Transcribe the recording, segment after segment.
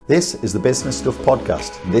This is the Business Stuff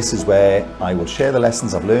Podcast. This is where I will share the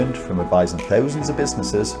lessons I've learned from advising thousands of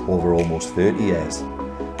businesses over almost 30 years.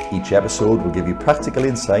 Each episode will give you practical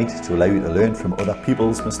insight to allow you to learn from other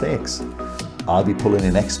people's mistakes. I'll be pulling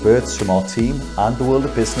in experts from our team and the world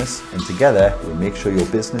of business, and together we'll make sure your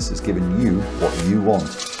business is giving you what you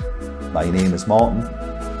want. My name is Martin,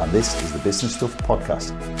 and this is the Business Stuff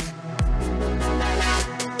Podcast.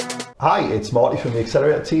 Hi, it's Marty from the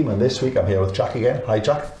Accelerator team, and this week I'm here with Jack again. Hi,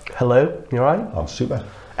 Jack. Hello, you alright? I'm super.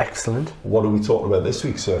 Excellent. What are we talking about this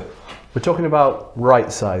week, sir? We're talking about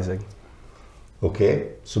right-sizing.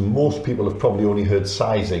 Okay, so most people have probably only heard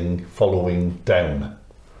sizing following down.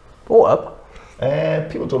 Or up.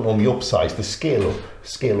 People don't normally upsize, the scale up.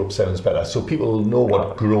 Scale up sounds better. So people know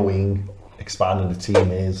what growing, expanding the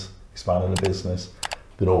team is, expanding the business.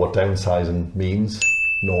 They know what downsizing means,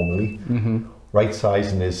 normally. Mm-hmm.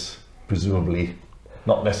 Right-sizing is presumably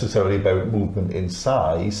not necessarily about movement in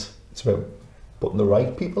size, it's about putting the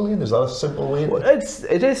right people in. Is that a simple way? Well,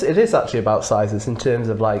 it is actually about sizes in terms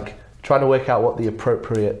of like trying to work out what the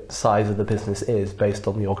appropriate size of the business is based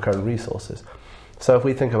on your current resources. So if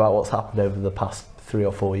we think about what's happened over the past 3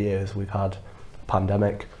 or 4 years, we've had a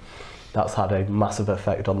pandemic. That's had a massive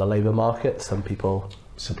effect on the labour market. Some people...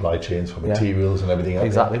 Supply chains for materials and everything else.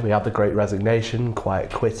 Exactly. We had the Great Resignation,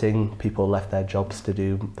 quiet quitting. People left their jobs to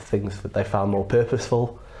do things that they found more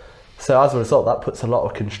purposeful. So as a result, that puts a lot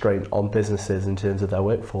of constraint on businesses in terms of their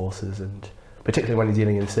workforces, and particularly when you're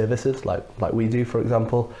dealing in services like we do, for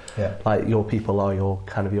example. Yeah. Like your people are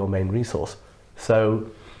your main resource.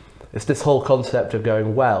 So it's this whole concept of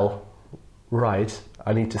going, well, right,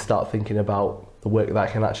 I need to start thinking about the work that I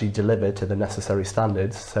can actually deliver to the necessary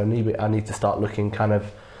standards. So I need to start looking kind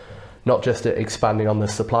of not just at expanding on the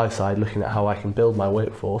supply side, looking at how I can build my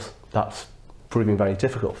workforce. That's proving very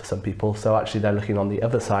difficult for some people. So actually they're looking on the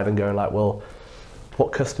other side and going like, well,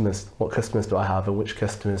 what customers do I have, and which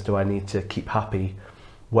customers do I need to keep happy?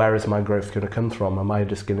 Where is my growth going to come from? Am I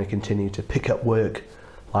just going to continue to pick up work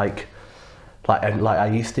like I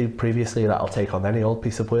used to previously, that I'll take on any old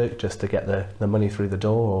piece of work just to get the money through the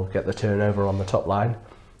door or get the turnover on the top line?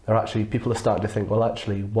 Or actually people are starting to think, well,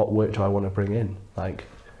 actually, what work do I want to bring in?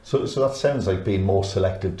 So that sounds like being more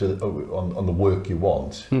selective on the work you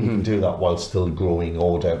want. Mm-hmm. You can do that while still growing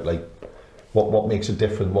order. Like, what makes it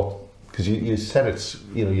different? Because you said it's,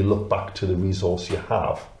 you look back to the resource you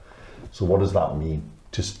have. So what does that mean?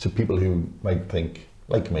 Just to people who might think,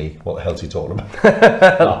 like me, what the hell's he talking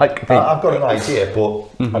about? Like me. I've got an idea,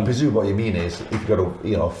 but mm-hmm. I presume what you mean is if you've got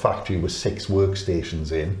a factory with 6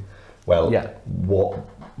 workstations in, what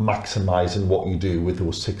maximising what you do with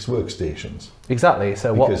those 6 workstations. Exactly.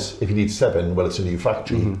 So because if you need 7, well, it's a new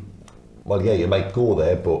factory. Mm-hmm. Well, yeah, you might go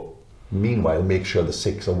there, but meanwhile, make sure the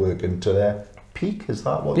 6 are working to their peak. Is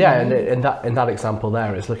that what? Yeah, you mean? and in that example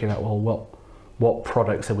there, it's looking at what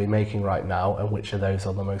products are we making right now, and which of those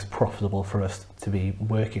are the most profitable for us to be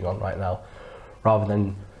working on right now, rather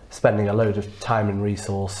than spending a load of time and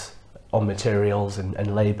resource on materials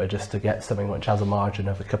and labour just to get something which has a margin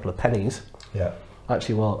of a couple of pennies. Yeah.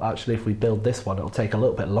 Actually, if we build this one, it'll take a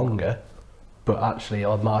little bit longer, but actually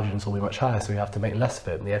our margins will be much higher, so we have to make less of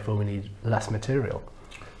it, and therefore we need less material.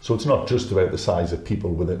 So it's not just about the size of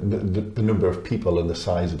people, the number of people and the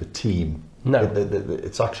size of a team. No.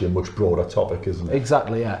 It's actually a much broader topic, isn't it?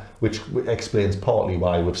 Exactly, yeah. Which explains partly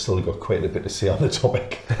why we've still got quite a bit to say on the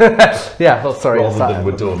topic. Yeah, well, sorry. Rather than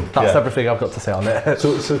we're done. That's everything I've got to say on it.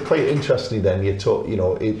 So quite interestingly then,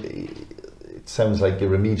 it sounds like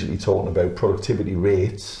you're immediately talking about productivity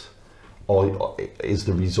rates, or is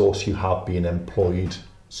the resource you have being employed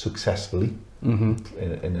successfully mm-hmm.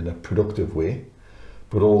 in a productive way,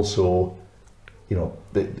 but also,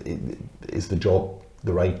 is the job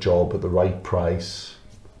the right job at the right price?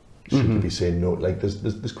 Should mm-hmm. you be saying no? Like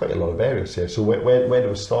there's quite a lot of areas here. So where do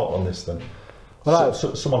we start on this then? Well,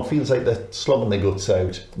 so someone feels like they're slumming their guts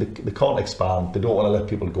out. They can't expand. They don't want to let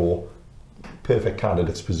people go. Perfect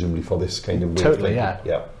candidates, presumably, for this kind of work. Totally, yeah.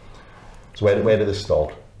 So where do they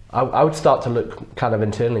start? I would start to look kind of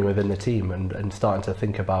internally within the team and starting to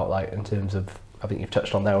think about, like, in terms of, I think you've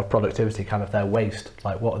touched on there with productivity, kind of their waste.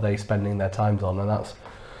 Like, what are they spending their times on? And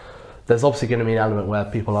there's obviously going to be an element where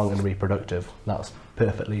people aren't going to be productive. That's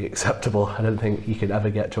perfectly acceptable. I don't think you can ever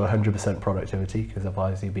get to 100% productivity, because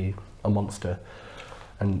otherwise you'd be a monster.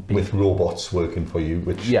 With robots working for you,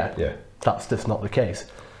 which... Yeah, that's just not the case.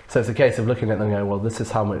 So it's a case of looking at them and going, well, this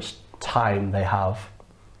is how much time they have,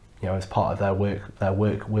 as part of their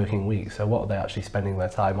working week. So what are they actually spending their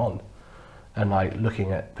time on? And like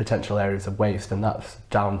looking at potential areas of waste, and that's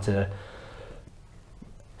down to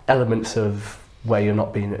elements of where you're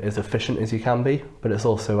not being as efficient as you can be, but it's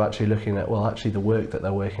also actually looking at, well, actually the work that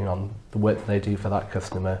they're working on, the work that they do for that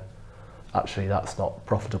customer, actually that's not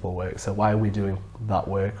profitable work. So why are we doing that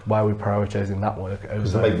work? Why are we prioritising that work over...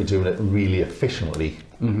 Because they might be doing it really efficiently,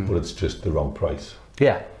 but it's just the wrong price.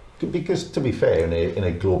 Yeah. Because to be fair, in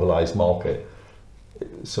a globalised market,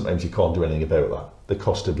 sometimes you can't do anything about that. The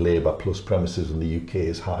cost of labour plus premises in the UK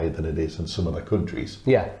is higher than it is in some other countries.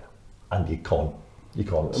 Yeah. And you can't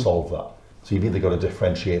solve that. So you've either got to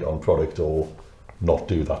differentiate on product or not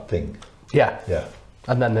do that thing. Yeah. Yeah.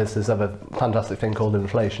 And then there's this other fantastic thing called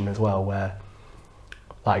inflation as well, where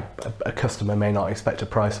like a customer may not expect a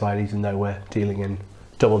price rise even though we're dealing in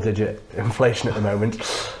double-digit inflation at the moment.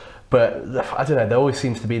 But I don't know, there always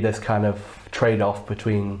seems to be this kind of trade-off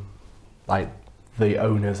between like the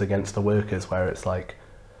owners against the workers, where it's like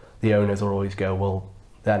the owners will always go, well,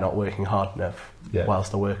 they're not working hard enough,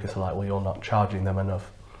 whilst the workers are like, well, you're not charging them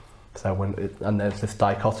enough. So and there's this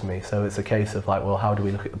dichotomy. So it's a case of like, well, how do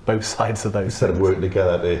we look at both sides of those Instead things? of working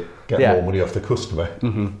together to get more money off the customer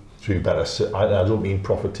through better, I don't mean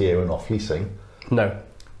profiteering off leasing. No.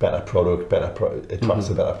 Better product, it attracts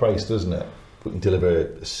a better price, doesn't it? We can deliver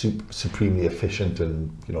a supremely efficient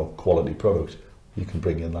and quality product. You can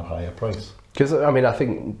bring in that higher price. Because I mean, I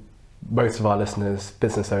think most of our listeners,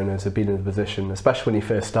 business owners, have been in a position, especially when you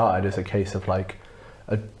first started, as a case of like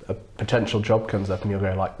a potential job comes up and you're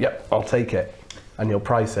going like, yep, I'll take it, and you'll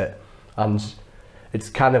price it. And it's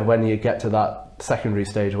kind of when you get to that secondary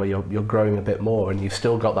stage where you're growing a bit more and you've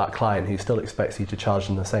still got that client who still expects you to charge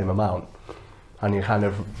them the same amount, and you're kind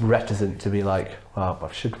of reticent to be like, well,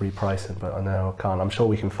 I should reprice it, but I know I can't. I'm sure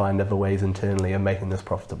we can find other ways internally of making this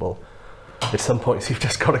profitable. At some points you've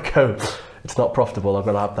just got to go, it's not profitable. I've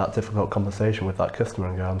got to have that difficult conversation with that customer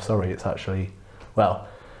and go, I'm sorry, it's actually, well,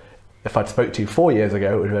 if I'd spoke to you 4 years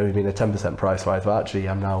ago, it would have only been a 10% price rise, but actually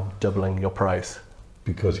I'm now doubling your price.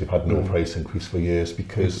 Because you've had no price increase for years,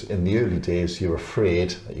 because in the early days you're afraid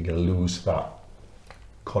that you're going to lose that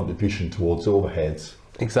contribution towards overheads.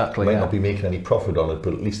 Exactly. You might not be making any profit on it,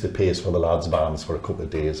 but at least it pays for the lads' vans for a couple of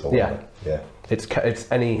days or whatever. Yeah.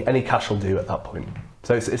 It's any cash will do at that point.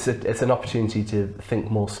 So it's an opportunity to think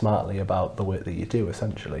more smartly about the work that you do,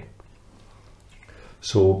 essentially.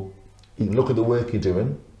 So you look at the work you're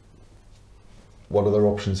doing. What other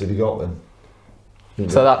options have you got then?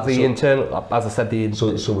 So that internal, as I said,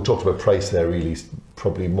 So we talked about price there. Really,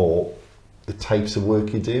 probably more the types of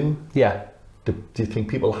work you do. Yeah. Do you think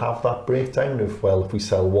people have that breakdown of, well, if we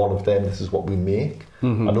sell one of them, this is what we make? I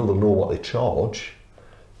know they'll know what they charge,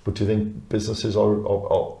 but do you think businesses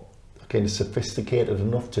are kind of sophisticated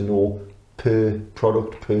enough to know per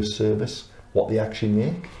product, per service, what they actually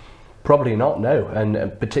make? Probably not, no. And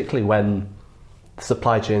particularly when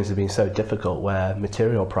supply chains have been so difficult, where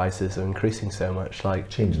material prices are increasing so much,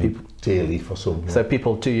 like changing daily for some. So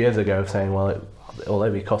people 2 years ago saying, well, it'll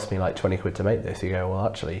only cost me like 20 quid to make this. You go, well,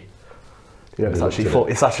 actually, it's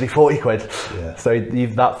actually 40 quid. Yeah. So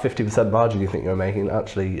that 50% margin you think you're making,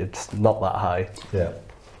 actually, it's not that high. Yeah.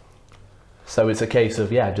 So it's a case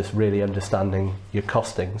of just really understanding your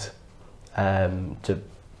costings, and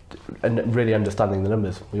really understanding the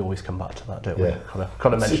numbers. We always come back to that, don't we?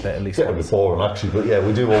 Kind of mention it at least once. It's a bit boring actually, but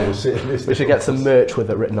we do always say this. We should get some merch with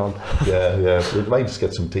it written on. We might just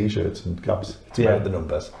get some t-shirts and caps to the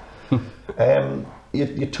numbers.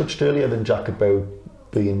 You touched earlier then, Jack, about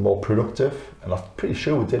being more productive, and I'm pretty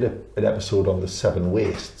sure we did an episode on the 7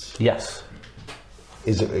 wastes. Yes.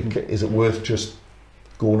 Is it worth just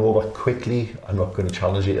going over quickly? I'm not going to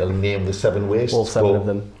challenge you to name the 7 wastes. All 7 of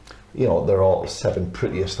them. There are 7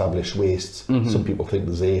 pretty established wastes. Some people think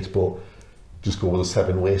there's 8, but just go with the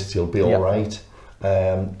 7 wastes, you'll be all right.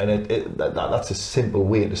 And that's a simple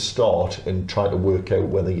way to start and try to work out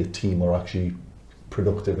whether your team are actually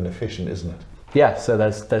productive and efficient, isn't it? Yeah, so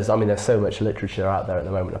there's so much literature out there at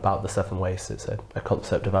the moment about the 7 wastes. It's a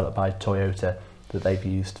concept developed by Toyota that they've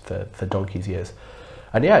used for donkey's years.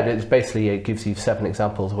 And it's basically, it gives you 7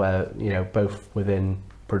 examples where, both within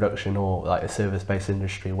production or like a service-based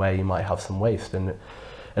industry where you might have some waste, and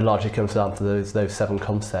it largely comes down to those 7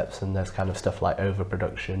 concepts. And there's kind of stuff like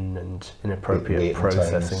overproduction and inappropriate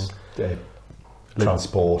processing,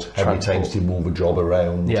 transport. How many times do you move a job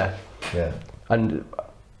around? And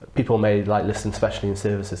people may listen, especially in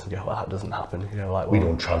services, and go, well, that doesn't happen. We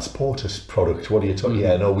don't transport a product. What are you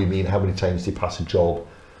talking? We mean how many times do you pass a job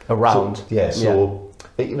around?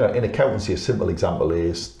 In accountancy, a simple example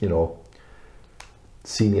is,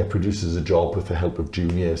 senior produces a job with the help of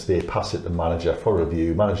juniors. They pass it to manager for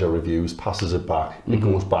review. Manager reviews, passes it back. It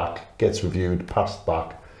goes back, gets reviewed, passed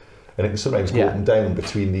back. And it can sometimes go up and down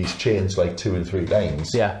between these chains like 2 and 3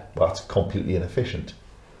 lines. That's completely inefficient.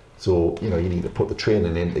 So, you need to put the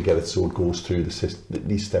training in to get it so it goes through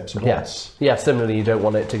these steps once. Yeah, similarly, you don't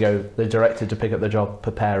want it to go, the director to pick up the job,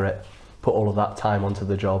 prepare it, put all of that time onto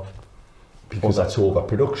the job. Because that's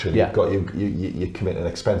overproduction. Yeah. You've got you commit an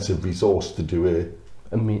expensive resource to do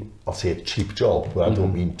I'll say a cheap job, but I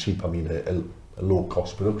don't mean cheap, I mean a low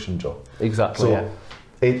cost production job. Exactly, so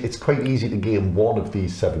it's quite easy to game one of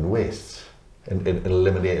these 7 wastes and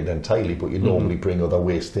eliminate it entirely, but you normally bring other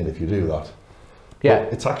waste in if you do that. Yeah.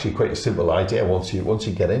 But it's actually quite a simple idea once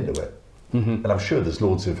you get into it. And I'm sure there's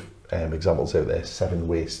loads of examples out there, 7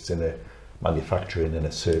 wastes in a manufacturing, in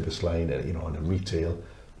a service line, in a retail.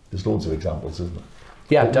 There's loads of examples, isn't there?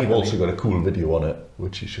 Yeah, but definitely. We've also got a cool video on it,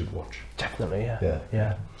 which you should watch. Definitely, yeah.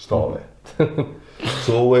 Yeah. Start it.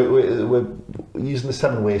 So we're using the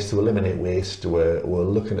 7 ways to eliminate waste. We're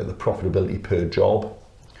looking at the profitability per job.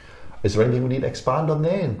 Is there anything we need to expand on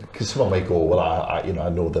there? Because someone might go, well, I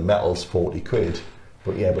know the metal's 40 quid,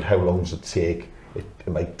 but how long does it take? It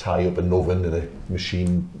might tie up an oven in a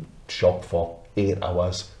machine shop for 8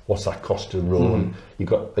 hours. What's that cost to run? You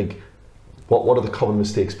got what are the common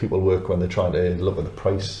mistakes people work when they're trying to look at the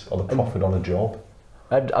price or the profit on a job?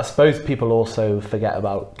 I suppose people also forget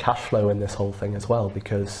about cash flow in this whole thing as well,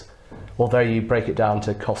 because although you break it down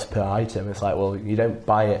to cost per item, it's like, well, you don't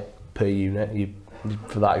buy it per unit.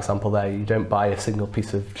 For that example there, you don't buy a single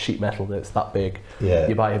piece of sheet metal that's that big. Yeah.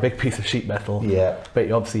 You buy a big piece of sheet metal. Yeah. But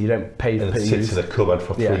you don't pay per use. And it sits in a cupboard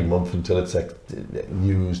for 3 months until it's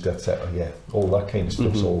used, etc. Yeah. All that kind of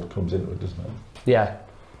stuff all comes into it, doesn't it? Yeah.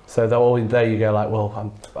 So there you go, like,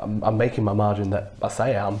 well, I'm making my margin that I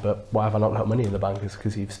say I am, but why have I not got money in the bank? Is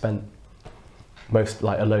because you've spent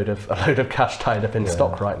a load of cash tied up in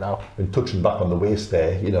stock right now. And touching back on the waste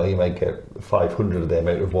there, you might get 500 of them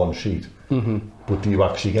out of one sheet, but do you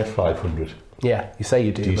actually get 500? Yeah, you say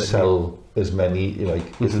you do. Do you sell as many?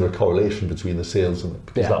 Is there a correlation between the sales and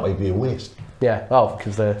because that might be a waste? Yeah, well,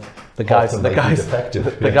 because the guys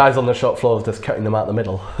on the shop floor is just cutting them out the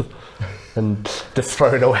middle. And just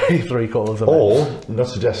throwing away 3/4 of it. Or, I'm not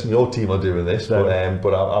suggesting your team are doing this, but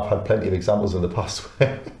I've had plenty of examples in the past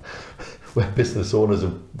where business owners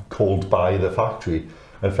have called by the factory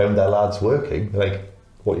and found their lads working, like,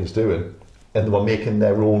 what he's doing, and they were making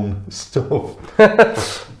their own stuff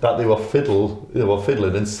that they were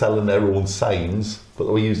fiddling and selling their own signs, but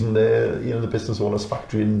they were using the business owner's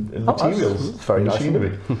factory and materials, that's very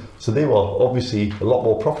machinery. So they were obviously a lot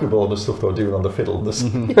more profitable on the stuff they were doing on the fiddle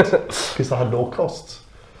because they had no costs.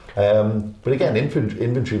 But again,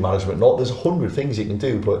 inventory management, there's 100 things you can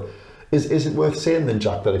do, but is it worth saying then,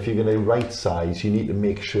 Jack, that if you're going to right size, you need to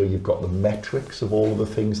make sure you've got the metrics of all of the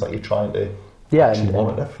things that you're trying to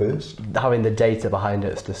monitor first? Having the data behind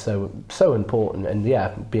it is just so important, and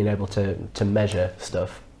being able to measure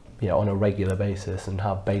stuff on a regular basis and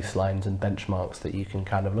have baselines and benchmarks that you can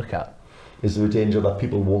kind of look at. Is there a danger that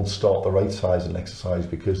people won't start the right sizing exercise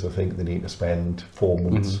because they think they need to spend 4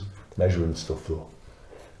 months measuring stuff though?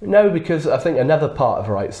 No, because I think another part of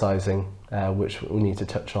right sizing, which we need to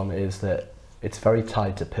touch on, is that it's very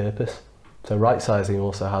tied to purpose. So right sizing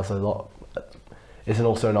also has isn't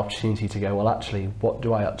also an opportunity to go, well, actually, what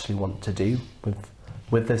do I actually want to do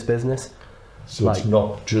with this business? So it's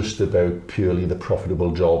not just about purely the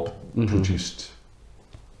profitable job produced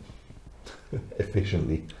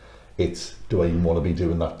efficiently. It's, do I even want to be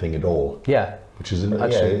doing that thing at all? Yeah. Which is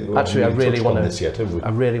actually, I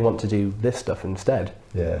really want to do this stuff instead.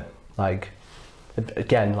 Yeah.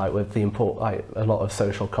 Again, with the a lot of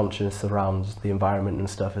social consciousness surrounds the environment and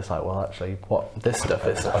stuff. It's like, well, actually, what this stuff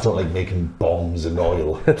is. I don't like making bombs and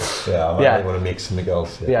oil. I want to make something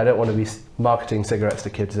else. I don't want to be marketing cigarettes to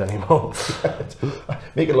kids anymore.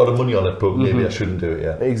 Making a lot of money on it, but maybe I shouldn't do it.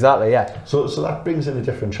 Yeah. Exactly. Yeah. So that brings in a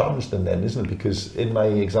different challenge then, isn't it? Because in my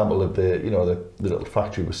example of the little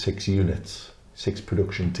factory with 6 units, 6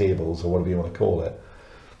 production tables, or whatever you want to call it.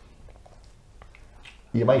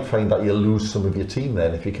 You might find that you'll lose some of your team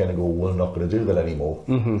then if you kind of go, well, I'm not going to do that anymore.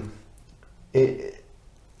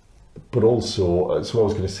 But also, so what I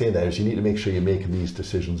was going to say there is you need to make sure you're making these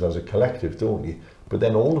decisions as a collective, don't you? But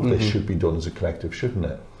then all of this should be done as a collective, shouldn't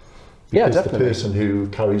it? Because definitely. The person who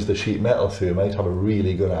carries the sheet metal through might have a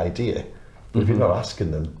really good idea, but if you're not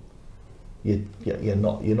asking them, you're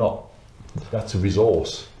not. That's a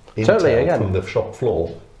resource. Totally. Again, from the shop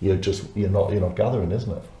floor, you're not gathering,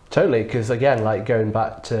 isn't it? Totally, because again, going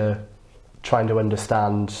back to trying to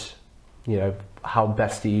understand, how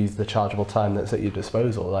best to use the chargeable time that's at your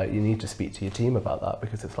disposal, you need to speak to your team about that,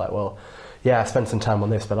 because it's like, well, I spent some time on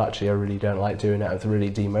this, but actually I really don't like doing it. It's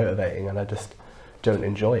really demotivating and I just don't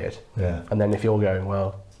enjoy it. Yeah. And then if you're going,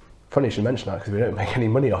 well, funny you should mention that because we don't make any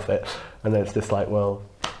money off it. And then it's just like, well,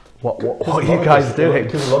 what are you guys doing?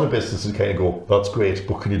 Because a lot of businesses kind of go, that's great,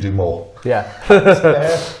 but can you do more? Yeah.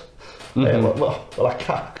 Well, I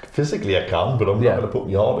can't. Physically I can, but I'm not going to put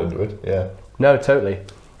my heart into it. Yeah. No, totally.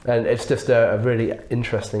 And it's just a really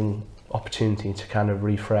interesting opportunity to kind of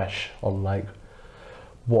refresh on like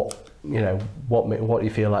what you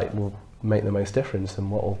feel like will make the most difference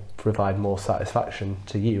and what will provide more satisfaction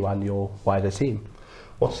to you and your wider team.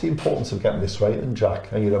 What's the importance of getting this right then,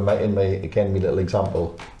 Jack? And, my little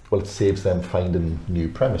example, well, it saves them finding new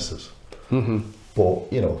premises.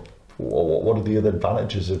 But, what are the other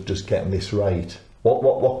advantages of just getting this right?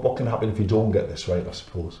 What can happen if you don't get this right, I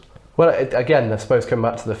suppose? Well, again, I suppose coming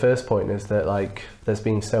back to the first point is that like there's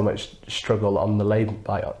been so much struggle on the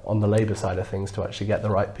labour side of things to actually get the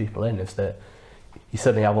right people in. Is that you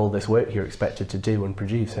suddenly have all this work you're expected to do and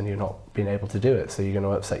produce, and you're not being able to do it. So you're going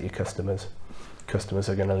to upset your customers. Customers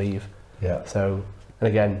are going to leave. Yeah. So, and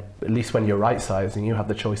again, at least when you're right sizing, you have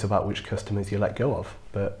the choice about which customers you let go of.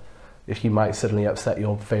 But if you might suddenly upset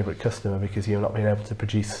your favourite customer because you're not being able to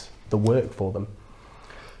produce the work for them.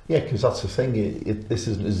 Yeah, because that's the thing. This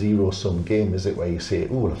isn't a zero-sum game, is it? Where you say,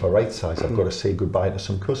 "Oh, if I right size, I've got to say goodbye to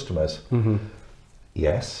some customers."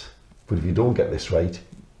 Yes, but if you don't get this right,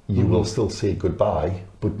 you will still say goodbye,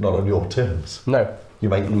 but not on your terms. No, you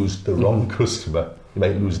might lose the wrong customer. You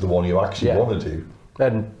might lose the one you actually want to do.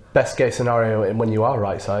 And best case scenario when you are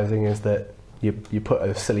right sizing is that you put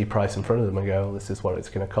a silly price in front of them and go, "This is what it's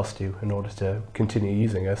going to cost you in order to continue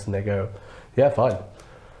using us," and they go, "Yeah, fine."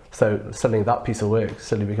 So suddenly that piece of work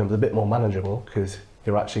suddenly becomes a bit more manageable because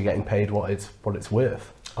you're actually getting paid what it's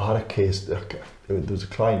worth. I had a case, there was a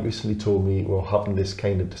client recently told me we were having this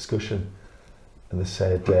kind of discussion, and they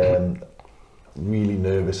said, really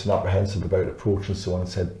nervous and apprehensive about approaching someone, and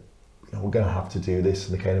said, "We're going to have to do this,"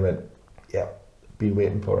 and they kind of went, "Yeah, been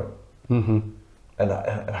waiting for it." And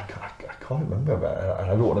I can't remember,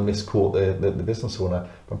 and I don't want to misquote the business owner,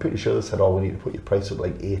 but I'm pretty sure they said, "Oh, we need to put your price up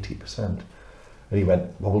like 80%. And he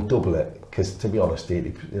went, "Well, we'll double it," because to be honest,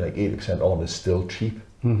 80% on is still cheap.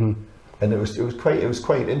 And it was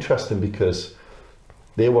quite interesting because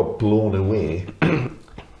they were blown away.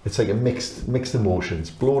 It's like a mixed emotions,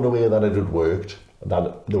 blown away that it had worked,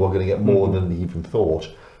 that they were going to get more than they even thought,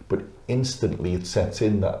 but instantly it sets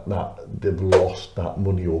in that they've lost that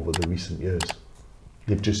money over the recent years.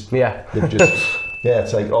 They've just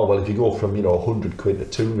it's like, oh well, if you go from 100 quid to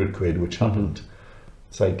 200 quid, which happened,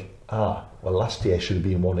 it's like, well, last year should have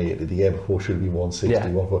been 180, the year before should have been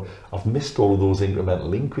 160. I've missed all of those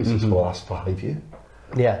incremental increases for the last 5 years.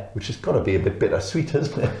 Yeah, which has got to be a bit bittersweet,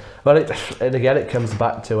 isn't it? Well, and again, it comes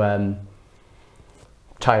back to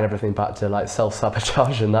tying everything back to like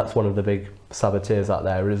self-sabotage, and that's one of the big saboteurs out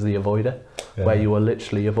there is the avoider, where you will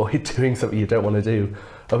literally avoid doing something you don't want to do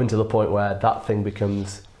up until the point where that thing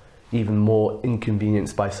becomes even more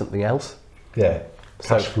inconvenienced by something else. Yeah,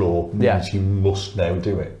 cash flow means you must now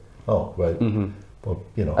do it. Oh, right. But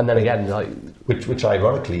and then again, like which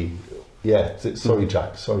ironically, sorry,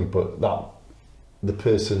 Jack, but the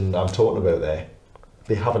person I'm talking about there,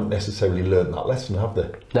 they haven't necessarily learned that lesson, have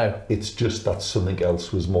they? No. It's just that something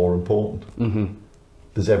else was more important.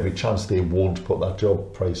 There's every chance they won't put that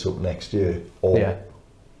job price up next year, or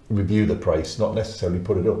review the price, not necessarily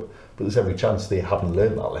put it up, but there's every chance they haven't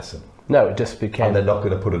learned that lesson. No, it just became... And they're not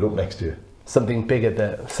going to put it up next year. Something bigger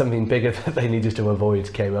that they needed to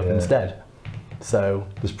avoid came up instead. So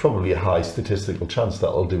there's probably a high statistical chance that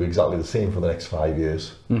I'll do exactly the same for the next 5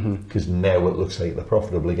 years, because now it looks like they're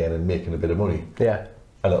profitable again and making a bit of money. Yeah,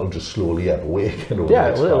 and it'll just slowly ebb away again over the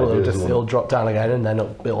next 5 years. It'll drop down again, and then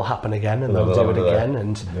it'll happen again, and they'll do it again.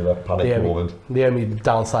 And that panic moment. The only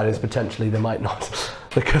downside is potentially they might not.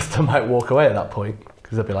 The customer might walk away at that point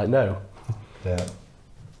because they'll be like, no. Yeah.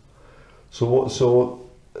 So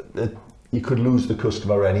you could lose the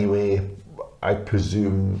customer anyway. I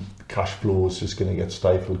presume cash flow is just going to get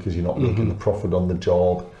stifled because you're not making the profit on the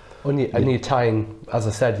job. And you're tying, as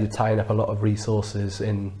I said, you're tying up a lot of resources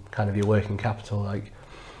in kind of your working capital, like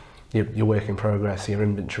your work in progress, your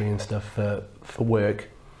inventory and stuff for work.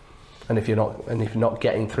 And if you're not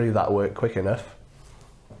getting through that work quick enough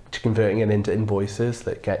to converting it into invoices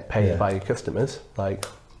that get paid by your customers, like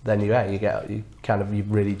then you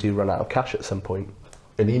really do run out of cash at some point.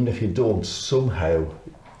 And even if you don't, somehow,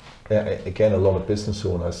 again, a lot of business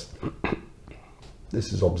owners,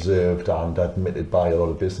 this is observed and admitted by a lot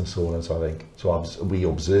of business owners, I think. So we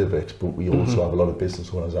observe it, but we also have a lot of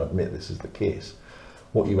business owners that admit this is the case.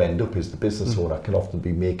 What you end up is the business owner can often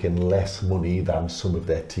be making less money than some of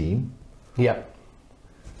their team. Yeah.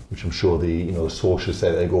 Which I'm sure the socialists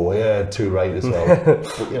say, they go, yeah, too right as well.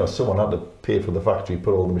 But someone had to pay for the factory,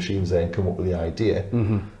 put all the machines there and come up with the idea.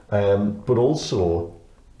 But also,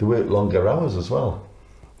 they work longer hours as well.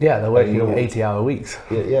 Yeah, they're working you know, 80-hour weeks.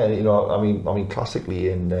 Yeah, you know, I mean, classically,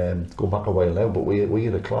 in going back a while now, but we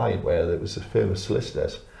had a client where there was a firm of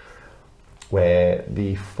solicitors where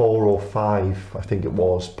the 4 or 5, I think it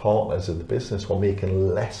was, partners of the business were making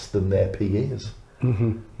less than their PAs.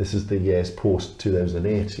 Mm-hmm. This is the years post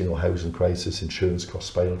 2008, you know, housing crisis, insurance costs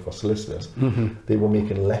spiraling for solicitors. Mm-hmm. They were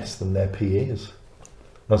making less than their PAs.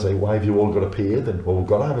 And I was like, why have you all got a PA then? Well, we've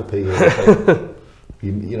got to have a PA. Like,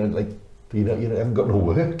 you know, like, you haven't got no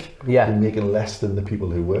work. Yeah. You're making less than the people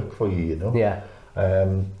who work for you, you know. Yeah.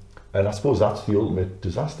 And I suppose that's the ultimate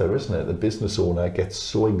disaster, isn't it? The business owner gets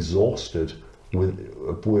so exhausted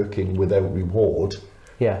with working without reward,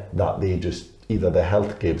 Yeah. that they just, either their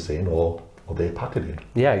health gives in or they pack it in.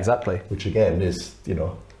 Yeah, exactly. Which again is, you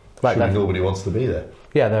know, Like surely nobody wants to be there.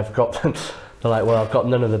 Yeah, they've got, they're like, well, I've got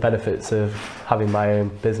none of the benefits of having my own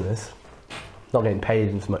business. Not getting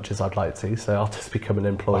paid as much as I'd like to, so I'll just become an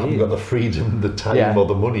employee. I haven't got the freedom, the time, Yeah. or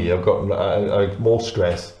the money. I've got more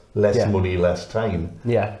stress, less Yeah. money, less time.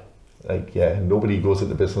 Yeah. Like, yeah, nobody goes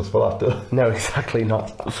into business for that, does No, exactly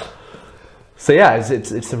not. So yeah,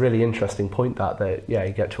 it's a really interesting point that yeah,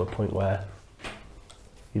 you get to a point where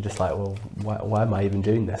you're just like, well, why am I even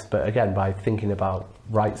doing this? But again, by thinking about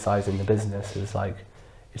right-sizing the business, is like,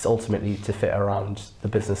 it's ultimately to fit around the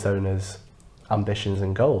business owner's ambitions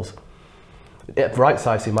and goals.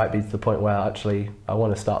 Right-sizing might be to the point where actually I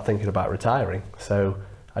want to start thinking about retiring. So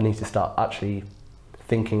I need to start actually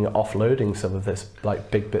thinking offloading some of this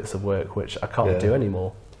like big bits of work which I can't do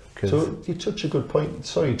anymore. So you touch a good point.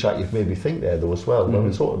 Sorry, Jack, you've made me think there though as well. When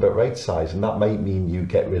we're talking about right size, and that might mean you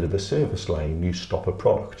get rid of a service line, you stop a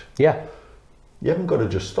product. Yeah. You haven't got to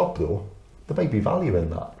just stop though. There might be value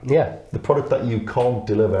in that. Yeah. The product that you can't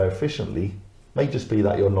deliver efficiently may just be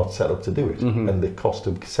that you're not set up to do it, and the cost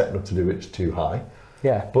of setting up to do it is too high.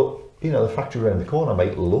 Yeah. But you know, the factory around the corner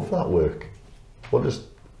might love that work. Well, just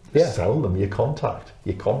sell them your contract.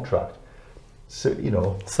 So, you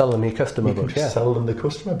know, Sell them your customer book, sell them the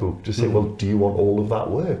customer book. Just say, well, do you want all of that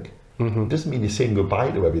work? It doesn't mean you're saying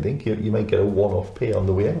goodbye to everything. You might get a one-off pay on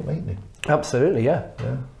the way out, mightn't you? Absolutely, yeah.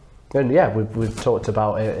 Yeah. And yeah, we've talked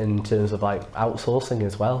about it in terms of like outsourcing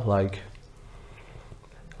as well. Like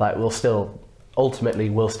we'll still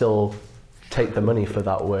take the money for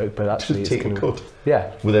that work, but actually just take a cut.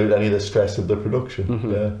 Yeah. Without any of the stress of the production.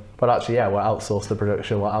 Yeah. But actually, yeah, we'll outsource the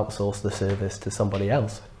production, we'll outsource the service to somebody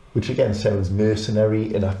else. Which again sounds mercenary,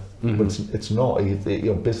 but it's not.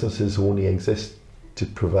 Your businesses only exist to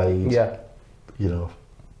provide, you know,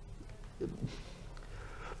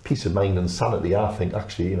 peace of mind and sanity. I think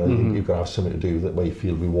actually, you know, you've got to have something to do that where you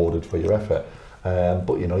feel rewarded for your effort.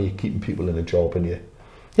 But you know, you're keeping people in a job and you're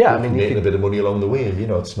making a bit of money along the way. You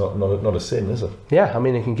know, it's not a sin, is it? Yeah, I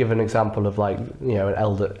mean, you can give an example of like, you know,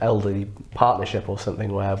 an elderly partnership or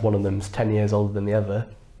something where one of them's 10 years older than the other.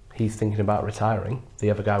 He's thinking about retiring.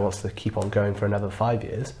 The other guy wants to keep on going for another 5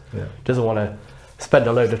 years. Yeah. Doesn't want to spend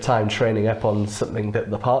a load of time training up on something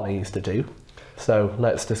that the partner used to do. So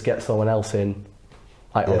let's just get someone else in,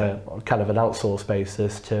 like on kind of an outsource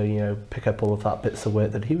basis to, you know, pick up all of that bits of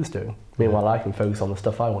work that he was doing. Meanwhile, I can focus on the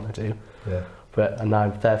stuff I want to do. Yeah.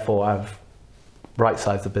 Therefore I've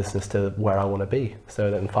right-sized the business to where I want to be,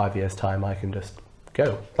 so that in 5 years' time I can just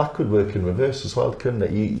go. That could work in reverse as well, couldn't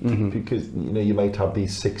it? Because you know, you might have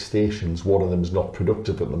these 6 stations, one of them's not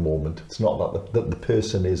productive at the moment. It's not that the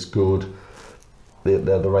person is good, they're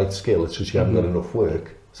the right skill, it's just you haven't got enough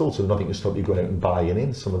work. It's also nothing to stop you going out and buying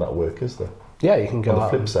in some of that work, is there? Yeah, you can go on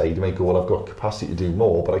the flip side, you might go, well, I've got capacity to do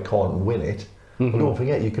more, but I can't win it. But don't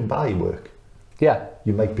forget, you can buy work. Yeah.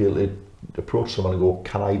 You might be able to approach someone and go,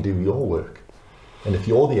 can I do your work? And if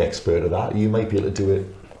you're the expert of that, you might be able to do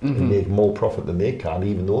it and make more profit than they can,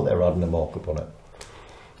 even though they're adding a markup on it.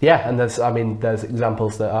 Yeah, and there's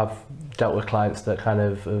examples that I've dealt with clients that kind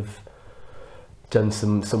of have done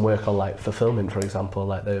some work on like fulfillment, for example.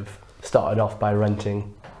 Like they've started off by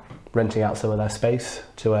renting out some of their space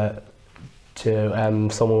to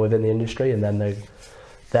someone within the industry, and then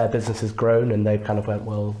their business has grown, and they've kind of went,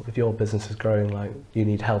 well, if your business is growing, like you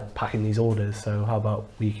need help packing these orders, so how about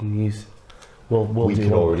we can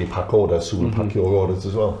already pack orders, so we'll pack your orders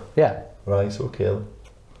as well. Yeah. Right, okay.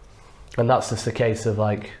 And that's just a case of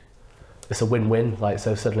like, it's a win-win. Like,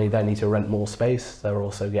 so suddenly they need to rent more space, they're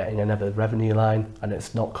also getting another revenue line, and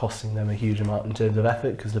it's not costing them a huge amount in terms of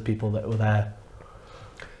effort, because the people that were there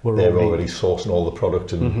they're already sourcing all the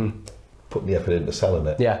product and putting the effort into selling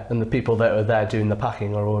it. Yeah, and the people that are there doing the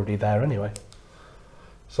packing are already there anyway.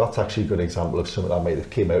 So that's actually a good example of something that might have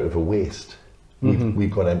came out of a waste. We've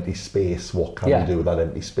got empty space, what can we do with that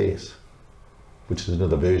empty space? which is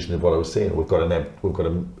another version of what I was saying. We've got a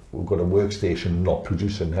workstation not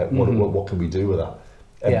producing. What can we do with that?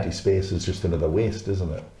 Empty space is just another waste,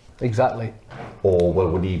 isn't it? Exactly. Or, well,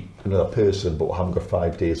 we need another person, but we haven't got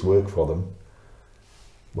 5 days work for them.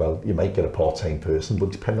 Well, you might get a part-time person,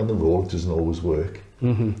 but depending on the role, it doesn't always work.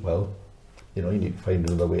 Well, you need to find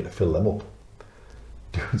another way to fill them up.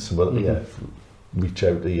 Doing some other, reach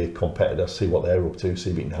out to your competitors, see what they're up to, see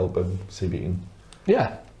if you can help them, see if you can.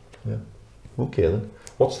 Yeah. Okay then.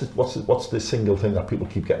 What's the single thing that people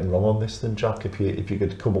keep getting wrong on this then, Jack? If you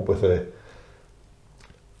could come up with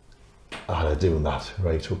they're doing that,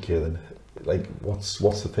 right? Okay then. Like, what's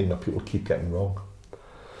the thing that people keep getting wrong?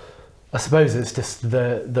 I suppose it's just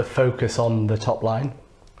the focus on the top line.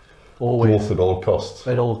 Always. Growth at all costs.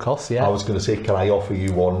 At all costs, yeah. I was going to say, can I offer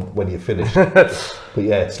you one when you're finished? But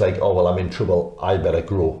yeah, it's like, oh well, I'm in trouble. I better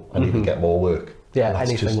grow. I need to get more work. Yeah, that's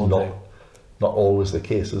anything just will do. Not always the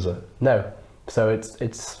case, is it? No. So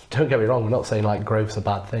it's don't get me wrong. We're not saying like growth's a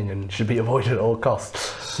bad thing and should be avoided at all costs.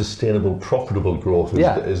 Sustainable, profitable growth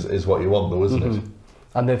is what you want, though, isn't it?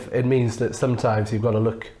 And if it means that sometimes you've got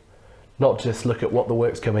to not just look at what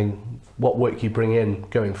work you bring in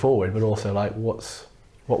going forward, but also like what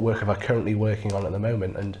work am I currently working on at the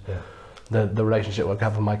moment, and the relationship I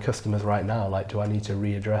have with my customers right now. Like, do I need to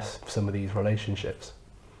readdress some of these relationships?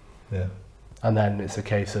 Yeah. And then it's a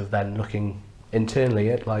case of then looking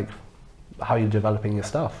internally at like how you're developing your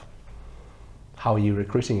staff, how are you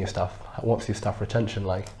recruiting your staff, what's your staff retention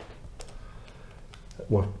like?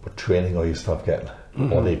 What training are your staff getting?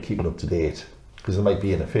 Are they keeping up to date? Because they might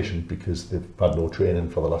be inefficient because they've had no training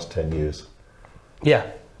for the last 10 years. Yeah.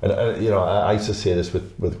 And I used to say this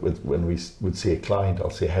with when we would see a client, I'll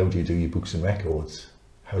say, how do you do your books and records?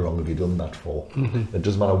 How long have you done that for? It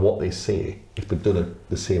doesn't matter what they say. If they've done it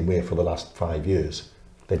the same way for the last 5 years,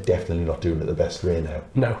 they're definitely not doing it the best way now.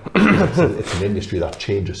 No. It's an industry that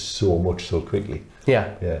changes so much so quickly.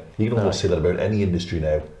 Yeah. You can almost say that about any industry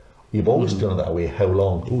now. You've always done it that way. How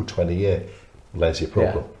long? Oh, 20 years. Well, there's your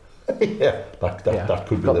problem. That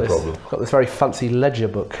could be the problem. Got this very fancy ledger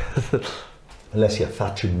book. Unless you're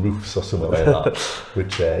thatching roofs or something like that,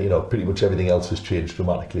 which pretty much everything else has changed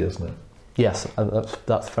dramatically, isn't it? Yes,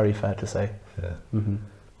 that's very fair to say. Yeah.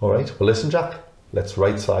 All right. Well, listen, Jack. Let's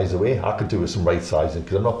right size away. I could do with some right sizing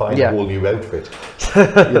because I'm not buying a whole new outfit.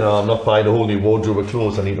 I'm not buying a whole new wardrobe of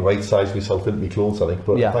clothes. I need to right size myself into my clothes, I think.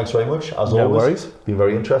 But thanks very much, as no always. Worries. Been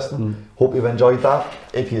very interesting. Hope you've enjoyed that.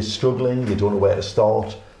 If you're struggling, you don't know where to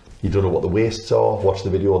start, you don't know what the wastes are, watch the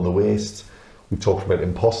video on the wastes. We talked about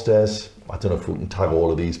imposters. I don't know if we can tag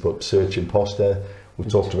all of these, but search imposter. We've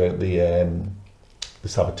talked about the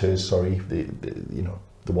saboteurs. Sorry,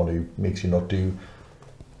 the one who makes you not do.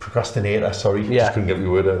 Procrastinator, sorry, just couldn't get the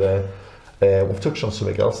word out there. We've touched on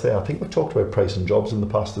something else there. I think we've talked about price and jobs in the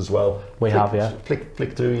past as well. We have, yeah.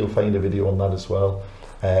 Flick through, you'll find a video on that as well.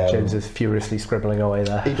 James is furiously scribbling away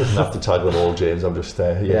there. He doesn't have to tag them all, James. I'm just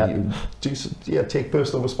take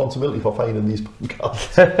personal responsibility for finding these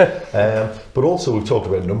podcasts. But also we've talked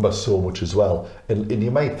about numbers so much as well. And you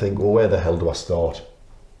might think, well, where the hell do I start?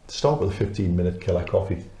 Start with a 15-minute killer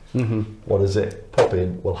coffee. What is it? Pop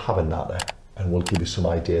in, we'll have a natter, and we'll give you some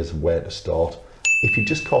ideas of where to start. If you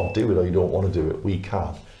just can't do it or you don't want to do it, we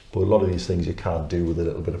can. But a lot of these things you can't do with a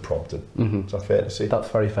little bit of prompting. Is that fair to say? That's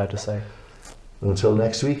very fair to say. And until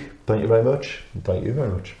next week, thank you very much. And thank you very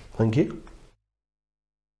much. Thank you.